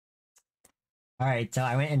Alright, so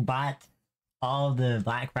I went and bought all the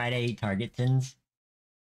Black Friday Target tins.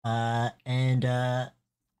 I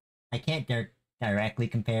can't directly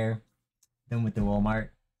compare them with the Walmart,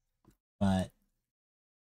 but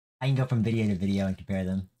I can go from video to video and compare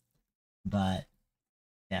them. But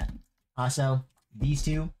yeah. Also, these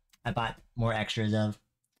two I bought more extras of.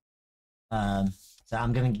 So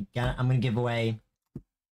I'm gonna give away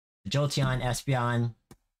Jolteon, Espeon,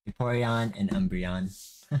 Vaporeon, and Umbreon.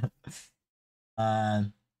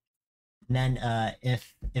 Then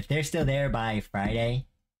if they're still there by Friday,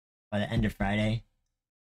 by the end of Friday,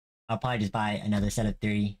 I'll probably just buy another set of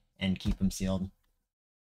 3 and keep them sealed.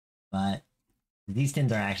 But these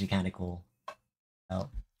tins are actually kind of cool. So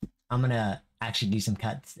I'm gonna actually do some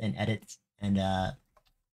cuts and edits, and I'm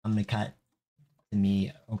gonna cut to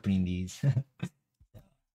me opening these. So,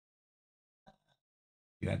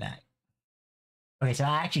 be right back. Okay, so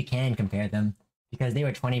I actually can compare them because they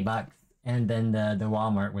were 20 bucks, and then the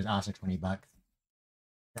Walmart was also 20 bucks.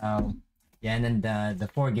 So yeah, and then the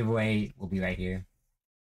 4 giveaway will be right here.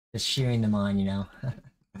 Just cheering them on, you know.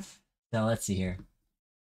 So let's see here.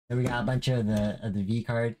 So we got a bunch of the V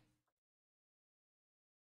card.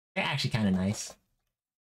 They're actually kind of nice.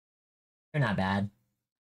 They're not bad.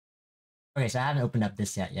 Okay, so I haven't opened up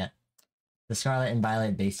this set yet. The Scarlet and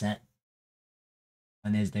Violet base set.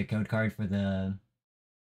 And there's the code card for the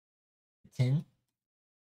tin.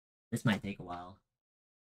 This might take a while.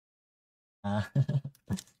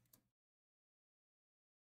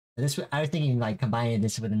 This I was thinking like combining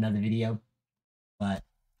this with another video, but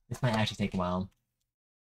this might actually take a while.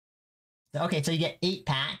 So, okay, so you get 8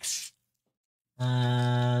 packs. We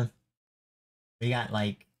got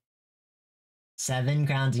like 7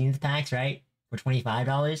 Crown Zenith packs, right? For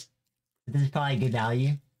 $25. So this is probably good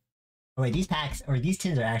value. Oh wait, these packs or these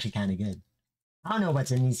tins are actually kind of good. I don't know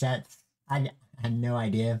what's in these sets. I have no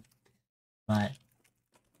idea, but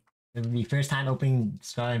it would be first time opening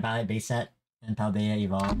Scarlet and Violet base set and Paldea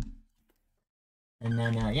Evolve. And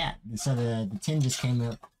then yeah, so the tin just came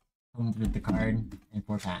with the card and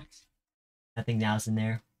 4 packs. Nothing else in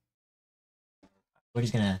there. We're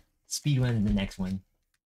just gonna speed run the next one.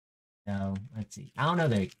 So let's see. I don't know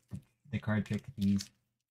the card trick to use,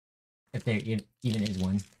 if there even is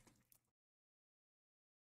one.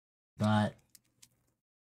 But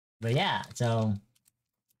yeah, so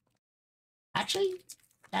actually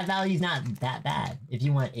that value's not that bad if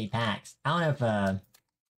you want 8 packs. I don't know if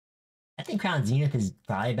I think Crown Zenith is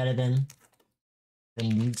probably better than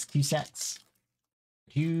these 2 sets.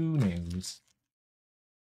 Who knows?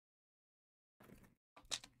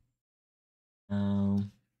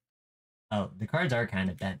 Oh, the cards are kind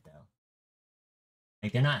of bent though.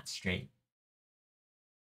 Like they're not straight.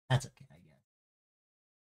 That's okay, I guess.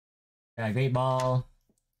 Got Great Ball,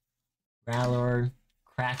 Growlor,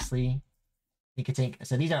 Craxley, Pikachu.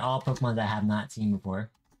 So these are all Pokemon that I have not seen before.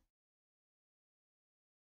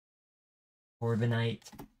 Corviknight.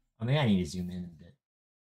 Oh, maybe I need to zoom in a bit.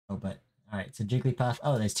 Oh, but alright, so Jigglypuff.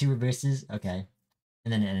 Oh, there's 2 reverses. Okay.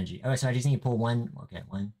 And then energy. Oh, so I just need to pull 1. Okay,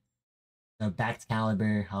 1. So back to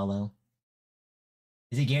Caliber, Hollow.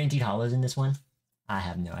 Is it guaranteed hollows in this one? I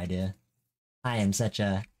have no idea. I am such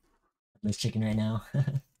a headless chicken right now.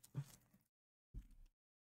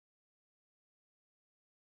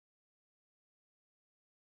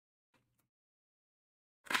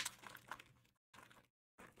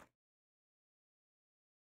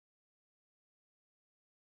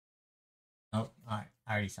 Oh, alright.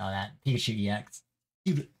 I already saw that. Pikachu EX.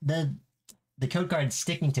 Dude, the code card's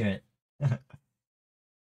sticking to it.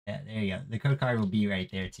 Yeah, there you go. The code card will be right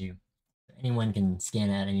there too. So anyone can scan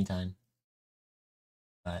it at any time.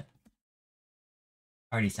 But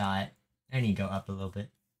already saw it. I need to go up a little bit.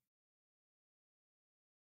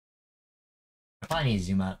 I probably need to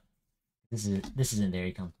zoom up. This isn't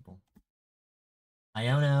very comfortable.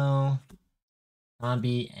 Iono,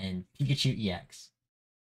 Zombie, and Pikachu EX.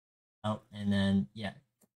 Oh, and then yeah,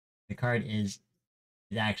 the card is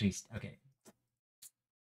actually okay.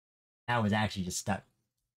 That was actually just stuck.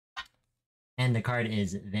 And the card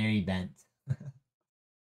is very bent.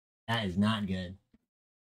 That is not good.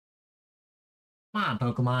 Come on,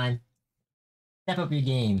 Pokemon. Step up your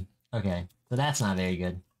game. Okay, so that's not very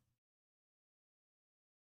good.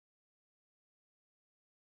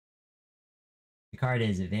 The card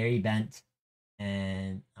is very bent,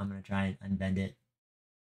 and I'm gonna try and unbend it,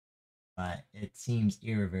 but it seems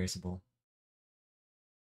irreversible.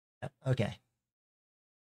 Okay.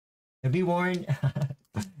 So be warned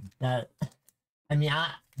that, I mean,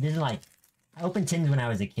 this is like, I opened tins when I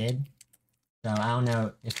was a kid, so I don't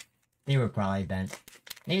know if they were probably bent.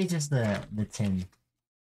 Maybe just the tin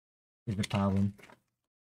is the problem.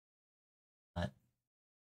 But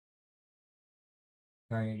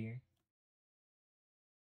card right here.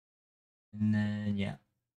 And then, yeah.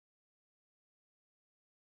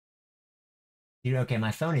 Dude, okay,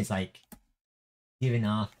 my phone is like giving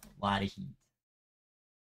off a lot of heat.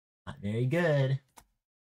 Not very good.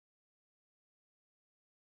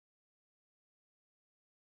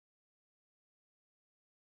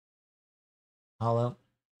 Hollow.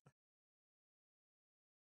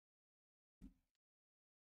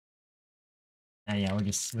 And yeah, we'll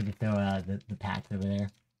just throw the packs over there.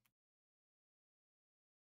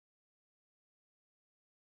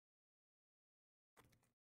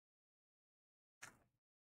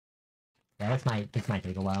 Yeah, this might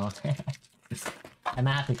take a while. I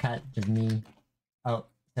might have to cut just me. Oh,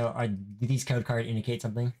 so do these code cards indicate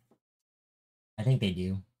something? I think they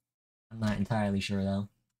do. I'm not entirely sure though.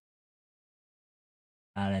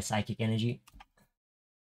 The psychic energy.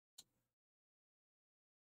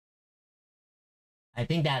 I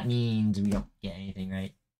think that means we don't get anything,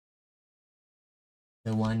 right?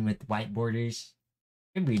 The one with white borders.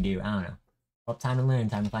 Maybe we do, I don't know. Well, time to learn,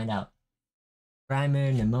 time to find out.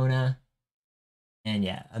 Primer, Nimona, and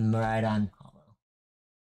yeah, a Miraidon Hollow.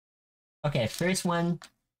 Okay, first one,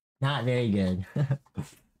 not very good.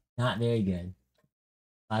 Not very good.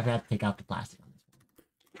 I forgot to take off the plastic on this one.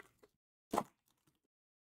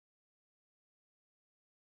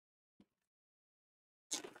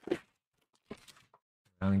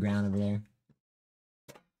 On the ground over there.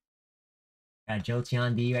 Got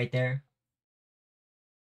Jolteon D right there.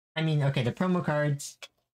 I mean, okay, the promo cards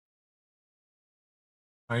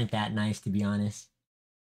aren't that nice, to be honest.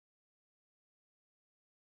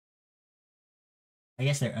 I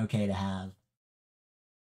guess they're okay to have.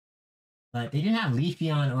 But they didn't have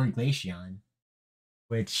Leafeon or Glaceon.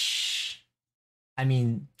 Which, I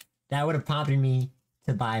mean, that would have prompted me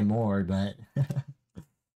to buy more, but...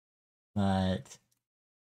 but...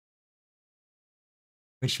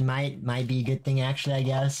 Which might be a good thing, actually, I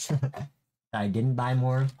guess. I didn't buy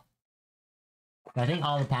more. But I think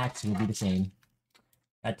all the packs will be the same.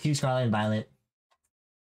 Got 2 Scarlet and Violet.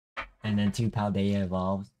 And then 2 Paldea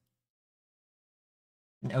Evolved.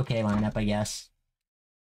 Okay lineup, I guess.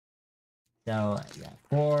 So, yeah,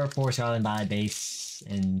 4 Scarlet and Violet base,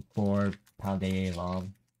 and 4 Paldea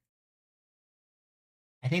Evolved.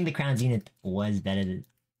 I think the Crown Zenith was better,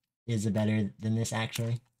 is better than this,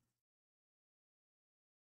 actually.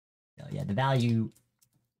 So, yeah, the value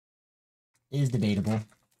is debatable.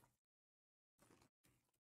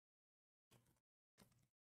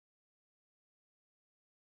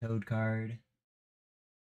 Code card.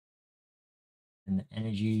 And the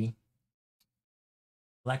energy.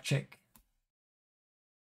 Electric.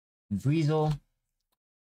 Vreezel.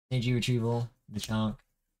 Energy retrieval. The chunk.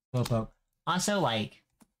 Slowpoke. Also, like...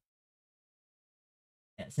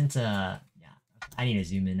 Yeah, since, yeah. I need to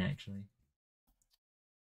zoom in, actually.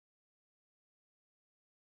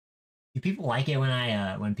 Do people like it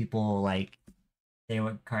when people, like, say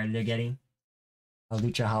what card they're getting? A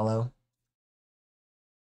Lucha Hollow.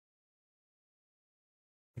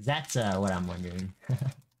 Cause that's, what I'm wondering.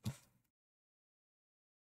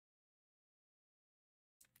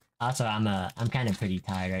 Also, I'm kind of pretty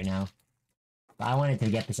tired right now. But I wanted to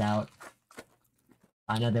get this out.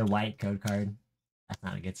 Another white code card. That's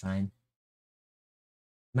not a good sign.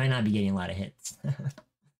 Might not be getting a lot of hits.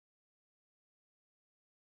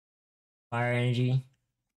 Fire energy.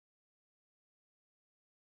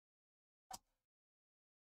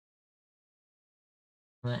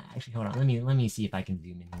 Well, actually, hold on. Let me see if I can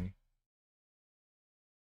zoom in here.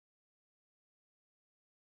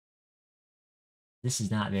 This is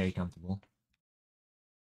not very comfortable.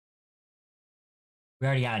 We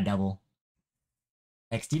already got a double.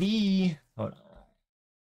 XTD. Hold on.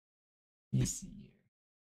 Let me see here.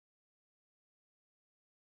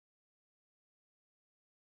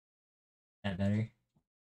 That better?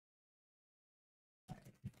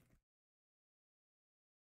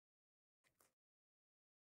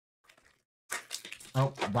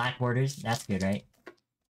 Oh, black borders. That's good, right?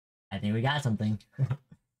 I think we got something.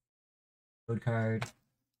 Code card.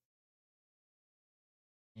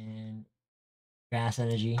 And grass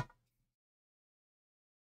energy.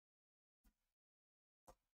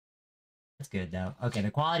 That's good, though. Okay, the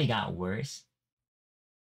quality got worse.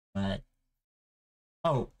 But...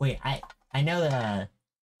 Oh, wait, I know that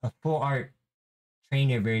a full art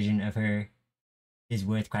trainer version of her is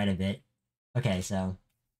worth quite a bit. Okay, so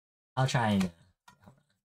I'll try and...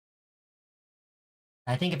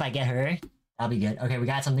 I think if I get her, that'll be good. Okay, we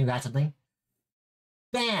got something,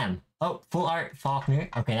 Bam! Oh, full art Faulkner.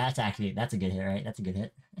 Okay, that's a good hit, right? That's a good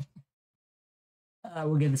hit.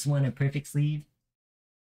 We'll give this one a perfect sleeve.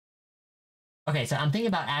 Okay, so I'm thinking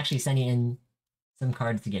about actually sending some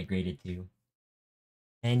cards to get graded too.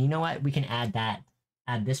 And you know what? We can add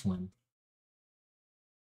this one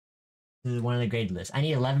to one of the grade lists. I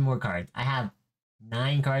need 11 more cards. I have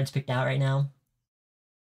 9 cards picked out right now.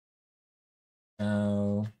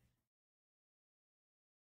 So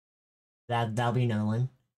that'll be another one.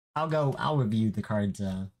 I'll review the cards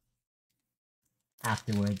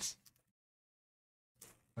afterwards.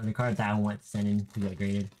 Or the cards I want to send in to get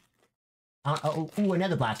graded. Oh,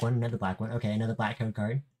 another black one, Okay, another black code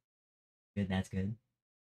card. Good, that's good.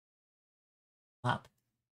 Up.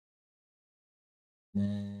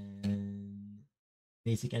 Then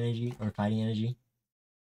basic energy or fighting energy.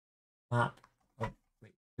 Up. Oh,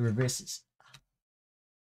 wait, the reverses.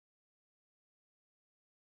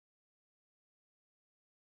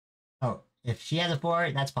 Oh, if she has a 4,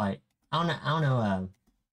 that's probably I don't know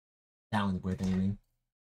that one's worth anything.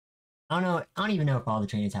 I don't even know if all the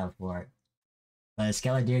trainers have a 4. But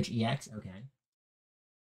Skeledirge EX, okay.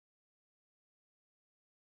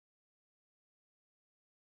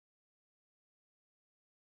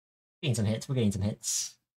 Getting some hits, we're getting some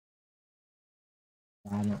hits.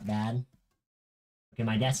 Not bad. Okay,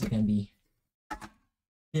 my desk is gonna be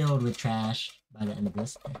filled with trash by the end of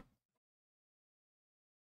this.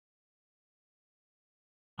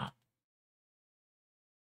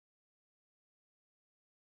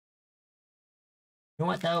 You know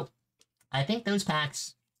what though? I think those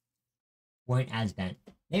packs weren't as bent.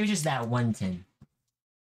 Maybe just that one tin.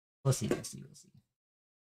 We'll see.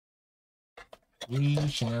 We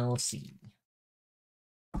shall see.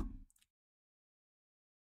 I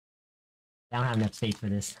don't have enough space for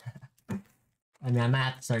this. I mean, I might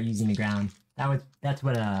have to start using the ground. That's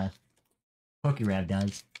what PokeRev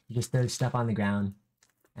does. He just throws stuff on the ground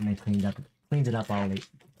and then cleans it up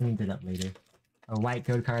later. A white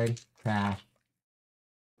code card, trash.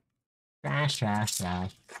 Trash.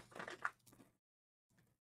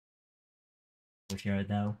 For sure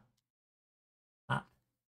though.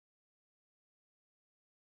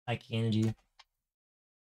 Psychic energy.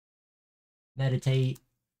 Meditate.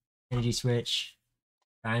 Energy switch.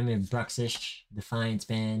 Diamond Bruxish. Defiance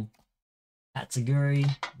Band. Tatsuguri.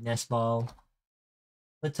 Nestball.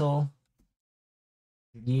 Little.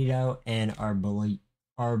 Guido and Arboliva.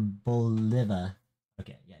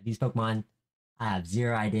 Okay, yeah, these Pokemon, I have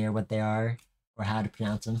zero idea what they are or how to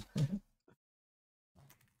pronounce them.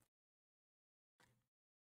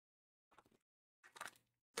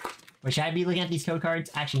 But should I be looking at these code cards?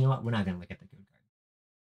 Actually, you know what? We're not going to look at the code card.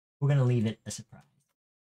 We're going to leave it a surprise.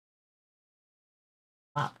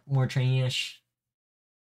 More trainish.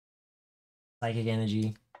 Psychic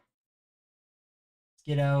Energy.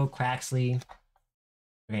 Skiddo, Craxley.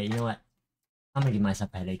 Okay, you know what? I'm going to give myself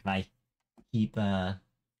a headache if I keep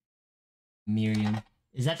Miriam.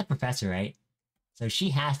 Is that the professor, right? So she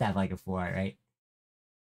has to have like a 4, right?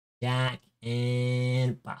 Jack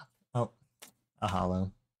and Bob. Oh, a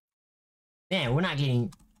hollow. Man, we're not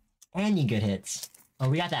getting any good hits. Oh,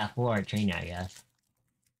 we got that 4 trainer, I guess.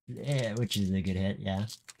 Yeah, which is a good hit, yeah.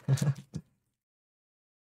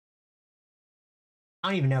 I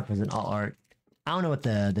don't even know if it's an alt art. I don't know what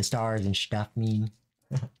the stars and stuff mean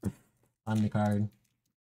on the card.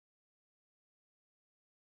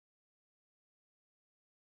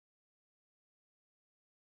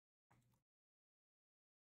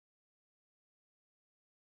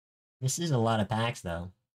 This is a lot of packs,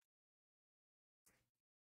 though.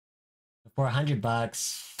 For $100,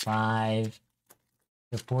 5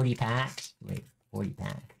 to 40 packs. Wait, 40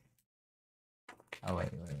 packs. Oh wait.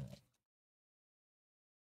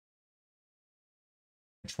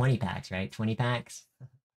 20 packs, right? 20 packs.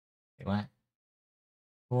 Wait, what?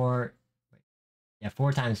 4. Wait, yeah,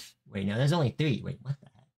 4 times. Wait, no, there's only 3. Wait, what the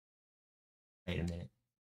heck? Wait a minute.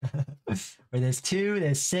 Wait, there's 2.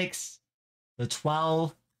 There's 6. So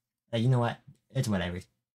 12. You know what? It's whatever.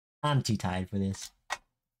 I'm too tired for this.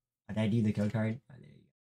 Did I do the code card? Oh, there you go.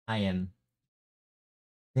 I am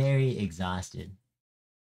very exhausted.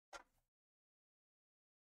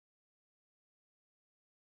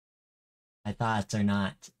 My thoughts are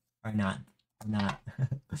not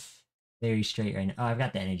very straight right now. Oh, I've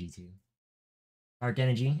got the energy too. Dark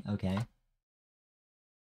energy, okay.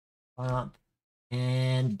 Bump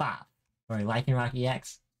and bop. Or Lycanroc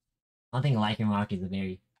EX. I don't think Lycanroc is a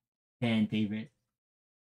very fan favorite.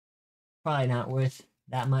 Probably not worth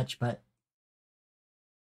that much, but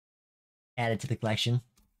add it to the collection.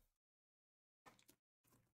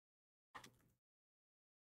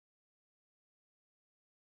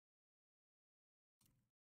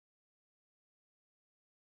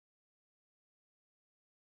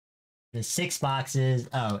 The 6 boxes.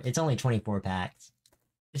 Oh, it's only 24 packs.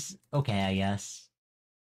 It's okay, I guess.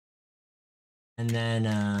 And then,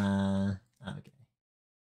 okay.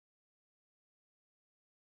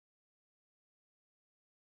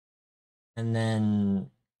 And then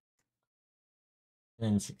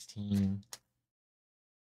 16.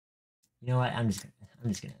 You know what? I'm just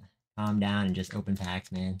gonna calm down and just open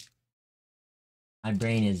packs, man. My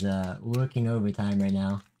brain is working overtime right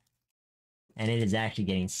now. And it is actually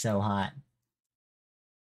getting so hot.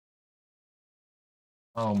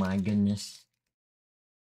 Oh my goodness.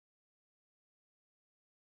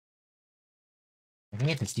 I can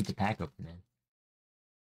get the stupid pack open, man.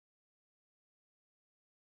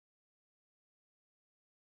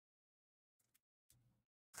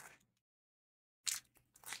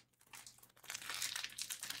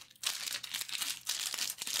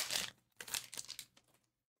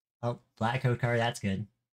 Oh, black code card, that's good.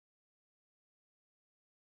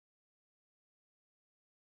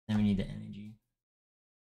 Then we need the energy.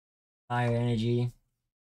 Fire energy.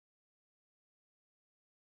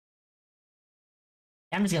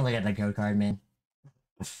 I'm just gonna look at the code card, man.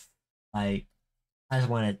 Like, I just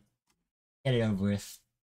want to get it over with.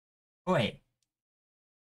 Oh, wait.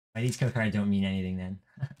 These code cards don't mean anything then.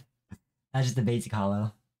 That's just the basic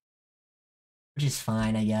hollow. Which is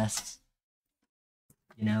fine, I guess.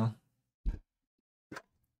 You know?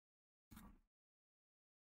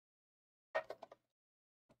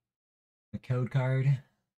 The code card.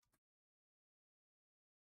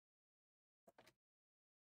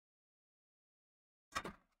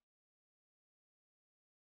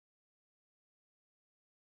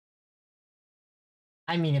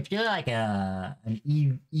 I mean, if you're like an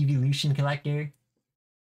Eeveelution collector,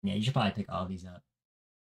 yeah, you should probably pick all these up.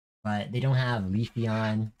 But they don't have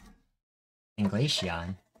Leafeon and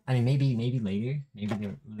Glaceon. I mean, maybe later.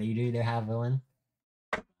 Maybe later they'll have one.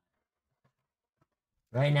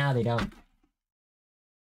 Right now they don't.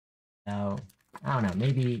 So I don't know.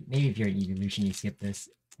 Maybe if you're an Eeveelution, you skip this.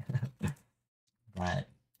 But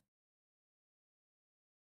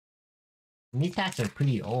these packs are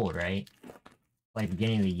pretty old, right? Like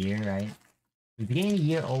beginning of the year, right? Is beginning of the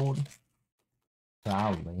year old?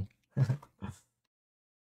 Probably.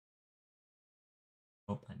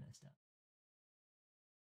 Oh, I messed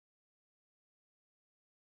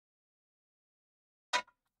up.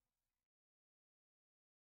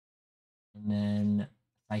 And then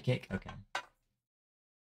Psychic, okay.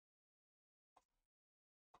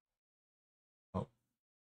 Oh.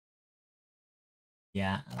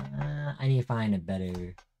 Yeah, I need to find a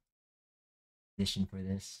better edition for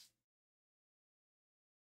this.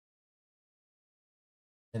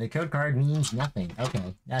 So the code card means nothing.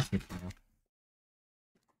 Okay, that's good to know.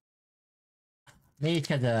 Maybe it's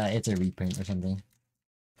because it's a reprint or something.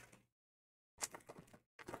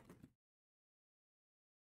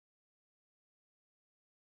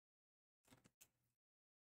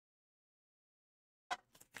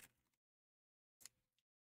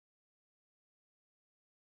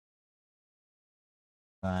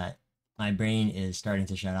 But my brain is starting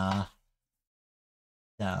to shut off.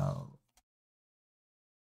 So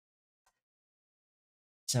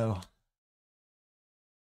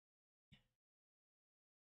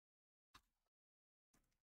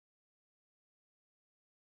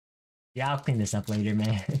yeah, I'll clean this up later,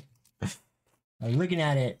 man. Like looking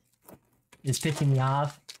at it, it's pissing me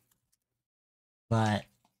off, but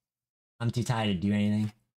I'm too tired to do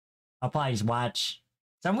anything. I'll probably just watch.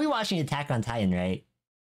 So I'm rewatching Attack on Titan, right?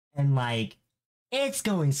 And like, it's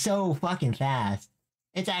going so fucking fast.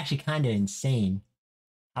 It's actually kind of insane.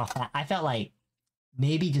 How I felt like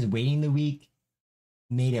maybe just waiting the week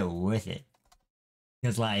made it worth it.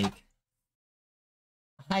 Because like,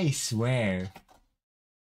 I swear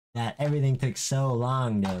that everything took so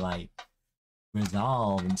long to like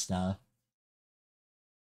resolve and stuff.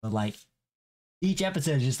 But like, each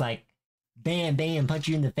episode is just like, bam, bam, punch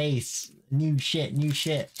you in the face. New shit, new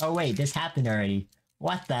shit. Oh wait, this happened already.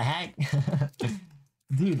 What the heck?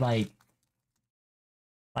 Dude, like,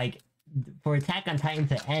 for Attack on Titan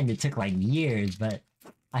to end, it took like years, but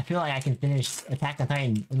I feel like I can finish Attack on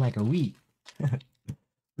Titan in like a week.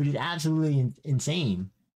 Which is absolutely insane.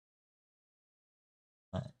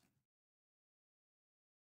 But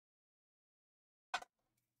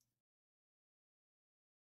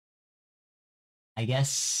I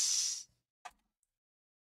guess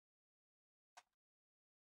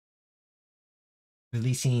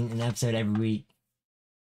releasing an episode every week,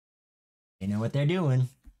 they know what they're doing.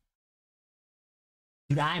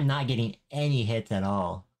 Dude, I'm not getting any hits at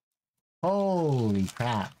all. Holy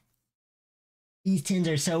crap. These tins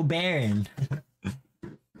are so barren.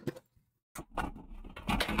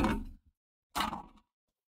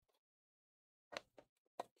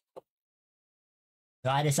 So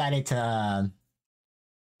I decided to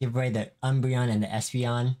give away the Umbreon and the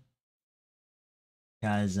Espeon.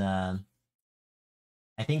 Because I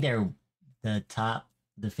think they're the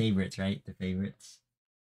favorites, right? The favorites.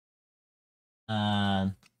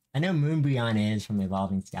 I know Moonbreon is from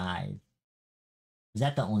Evolving Skies. Is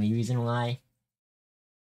that the only reason why?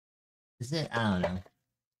 Is it? I don't know.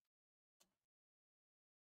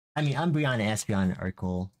 I mean, Umbreon and Espeon are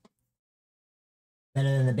cool. Better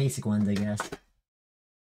than the basic ones, I guess.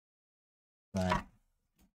 But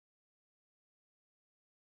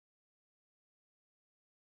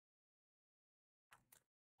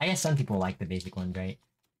I guess some people like the basic ones, right?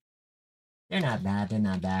 They're not bad, they're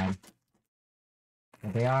not bad.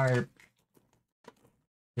 But they are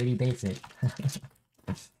pretty basic.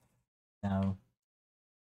 So,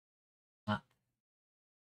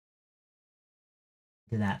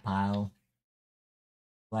 to that pile.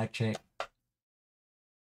 Electric.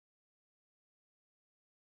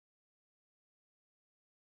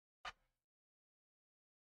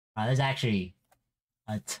 Wow, there's actually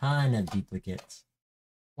a ton of duplicates.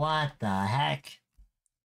 What the heck?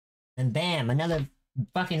 And bam, another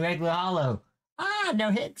fucking regular holo. Ah, no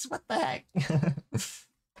hits. What the heck?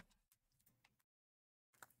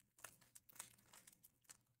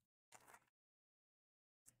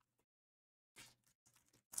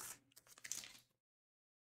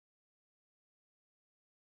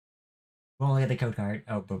 We'll look at the code card.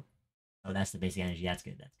 Oh, that's the basic energy. That's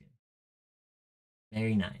good. That's good.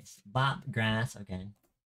 Very nice. Bop, grass. Okay.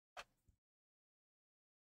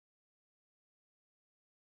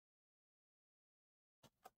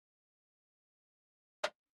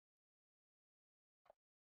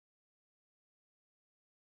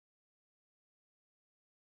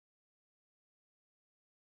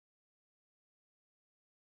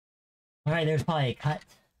 Alright, there's probably a cut,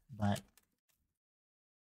 but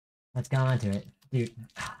let's go on to it. Dude.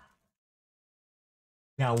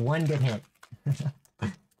 Got one good hit.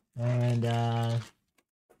 And, yeah,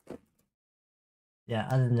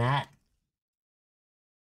 other than that,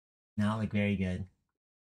 not like very good.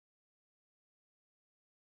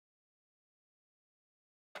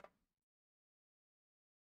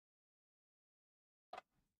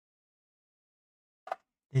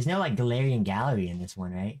 There's no, like, Galarian Gallery in this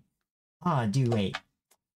one, right? Oh, dude, wait.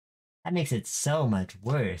 That makes it so much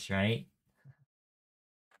worse, right?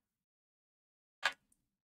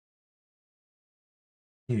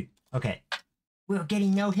 Dude, okay. We're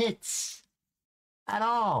getting no hits! At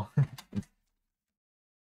all!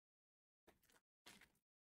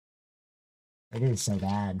 It is so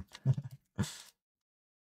bad.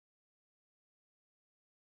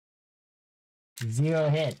 Zero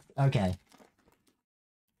hits. Okay.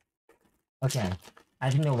 Okay. I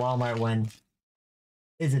think the Walmart one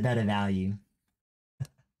is a better value.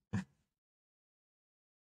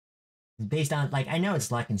 Based on, like, I know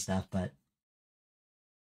it's luck and stuff, but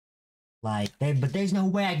like, but there's no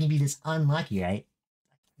way I can be this unlucky, right?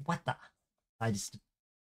 What the? I just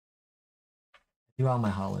do all my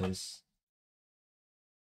hollows.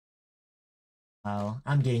 Oh,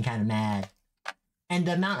 I'm getting kind of mad. And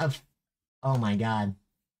the amount of, oh my god.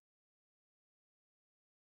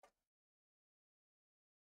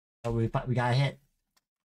 Oh, we got a hit.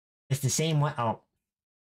 It's the same one. Oh,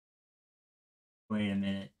 wait a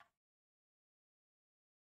minute.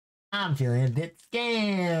 I'm feeling a bit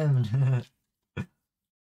scammed.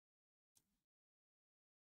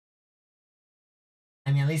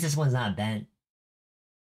 I mean, at least this one's not bent.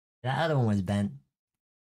 That other one was bent.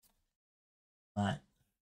 But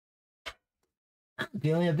I'm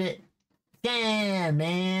feeling a bit scammed,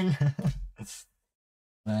 man.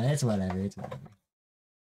 But it's whatever. It's whatever.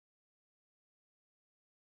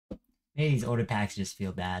 Maybe these older packs just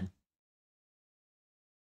feel bad.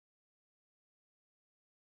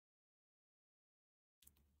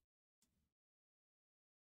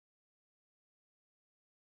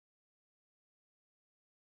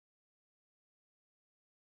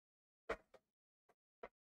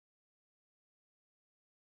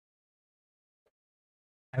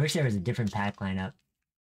 I wish there was a different pack lineup.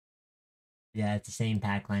 Yeah, it's the same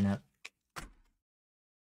pack lineup.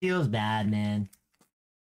 Feels bad, man.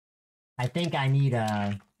 I think I need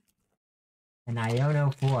an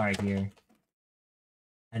Iono 4 here.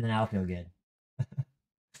 And then I'll feel good.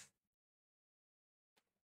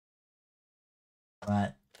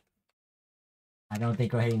 But I don't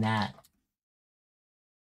think we're hitting that.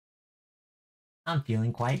 I'm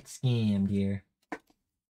feeling quite scammed here.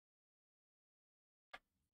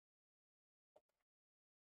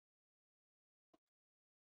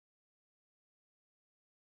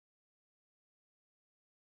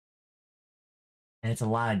 And it's a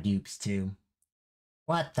lot of dupes too.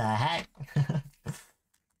 What the heck?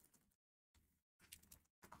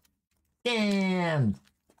 Scammed!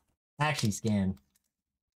 Actually scammed.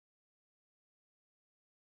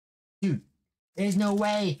 Dude, there's no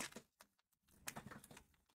way!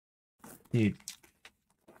 Dude.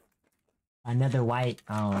 Another white.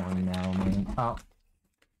 Oh no, man. Oh.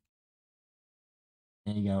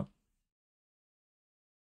 There you go.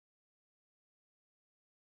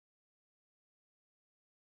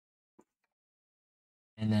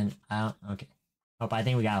 And then, okay. Oh, I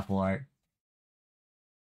think we got a full art.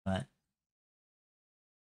 But.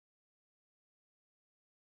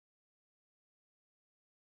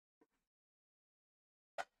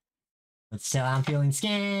 But still, I'm feeling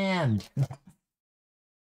scammed!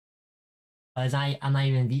 I'm not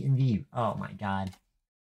even in view. Oh my god.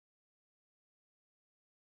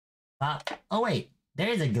 Oh wait, there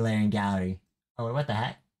is a glaring gallery. Oh wait, what the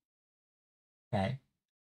heck? Okay.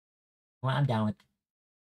 Well, I'm down with.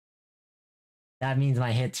 That means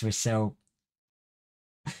my hits were so.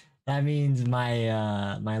 That means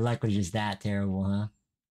my luck was just that terrible, huh?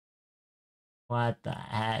 What the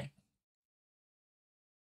heck?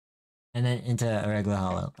 And then into a regular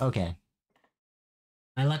hollow. Okay.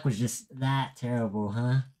 My luck was just that terrible,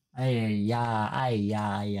 huh? Yeah.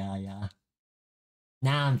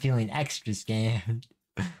 Now I'm feeling extra scammed.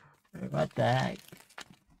 What the heck?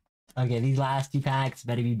 Okay, these last 2 packs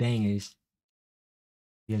better be bangers.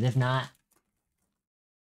 Because if not,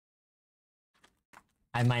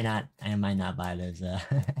 I might not buy those,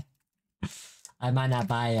 I might not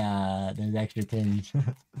buy, those extra tins.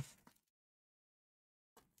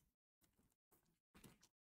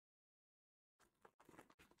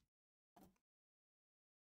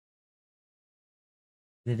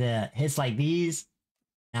 The hits like these?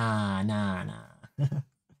 Nah.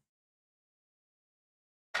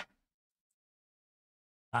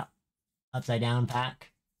 Upside down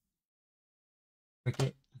pack.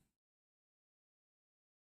 Cricket.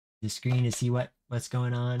 The screen to see what's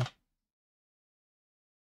going on.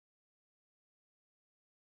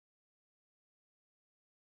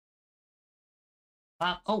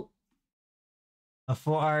 Oh! A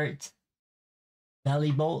full art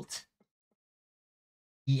belly bolt.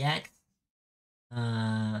 EX.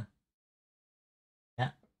 Yeah.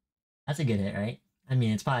 That's a good hit, right? I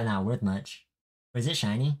mean, it's probably not worth much. Or is it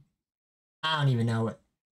shiny? I don't even know if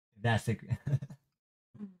that's the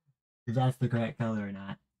if that's the correct color or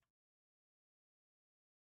not.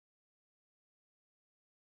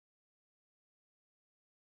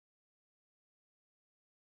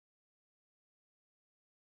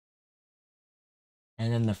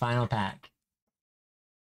 And then the final pack.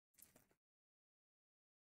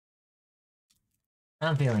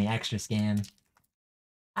 I'm feeling extra scam.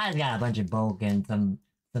 I just got a bunch of bulk and some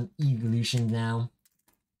evolutions now.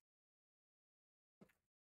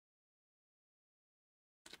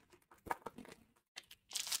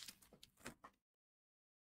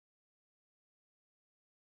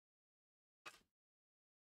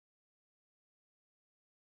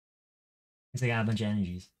 Because I got a bunch of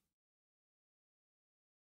energies.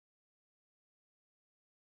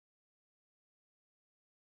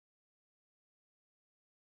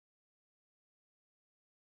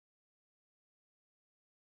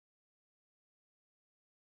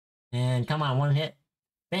 And come on, one hit.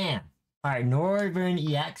 Bam! Alright, Northern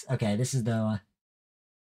EX. Okay, this is the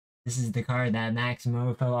card that Max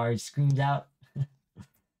Mofo already screams out.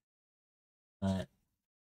 But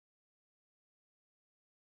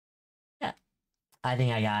yeah. I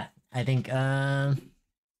think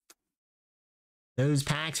those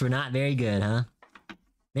packs were not very good, huh?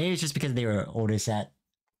 Maybe it's just because they were older set.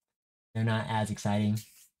 They're not as exciting.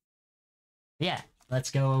 But yeah, let's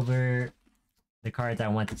go over the cards I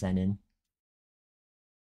want to send in.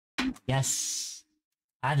 Yes.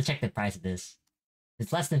 I have to check the price of this. If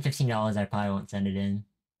it's less than $15, I probably won't send it in.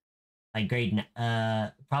 Like grade,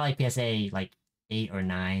 probably PSA like 8 or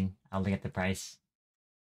 9. I'll look at the price.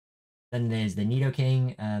 Then there's the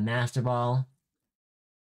Nidoking, Master Ball.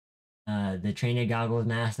 The Trainer Goggles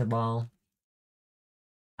Master Ball.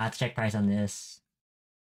 I have to check price on this.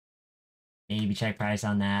 Maybe check price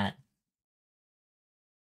on that.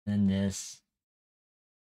 Then this.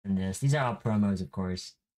 And this. These are all promos, of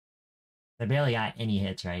course. I barely got any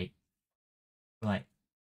hits, right? But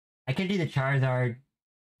I could do the Charizard,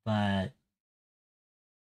 but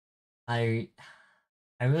I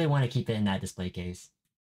really want to keep it in that display case.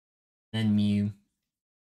 Then Mew.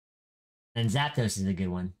 And Zapdos is a good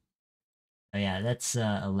one. Oh yeah, that's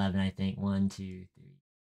 11, I think. 1, 2, 3.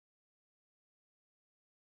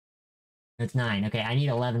 That's 9. Okay, I need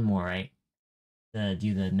 11 more, right? To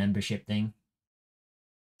do the membership thing.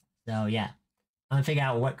 So yeah, I'm gonna figure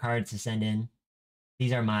out what cards to send in.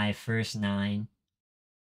 These are my first 9.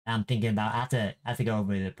 I'm thinking about. I have to go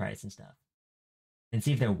over the price and stuff and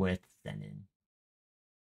see if they're worth sending.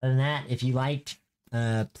 Other than that, if you liked,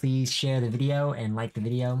 please share the video and like the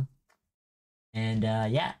video. And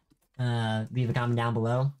yeah, leave a comment down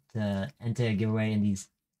below to enter a giveaway in these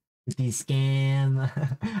scam.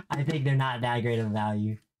 I think they're not that great of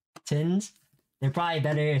value. Tins, they're probably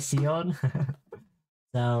better sealed.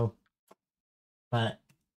 So, but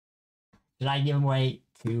should I give away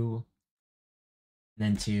two,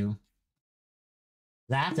 then two?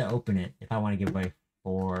 I have to open it if I want to give away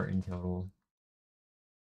four in total.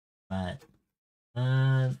 But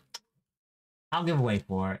I'll give away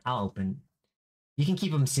four. I'll open. You can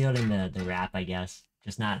keep them sealed in the wrap, I guess.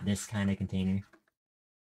 Just not this kind of container.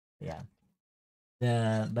 But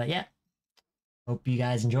yeah. But yeah. Hope you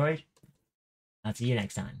guys enjoyed. I'll see you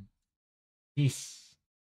next time. Peace.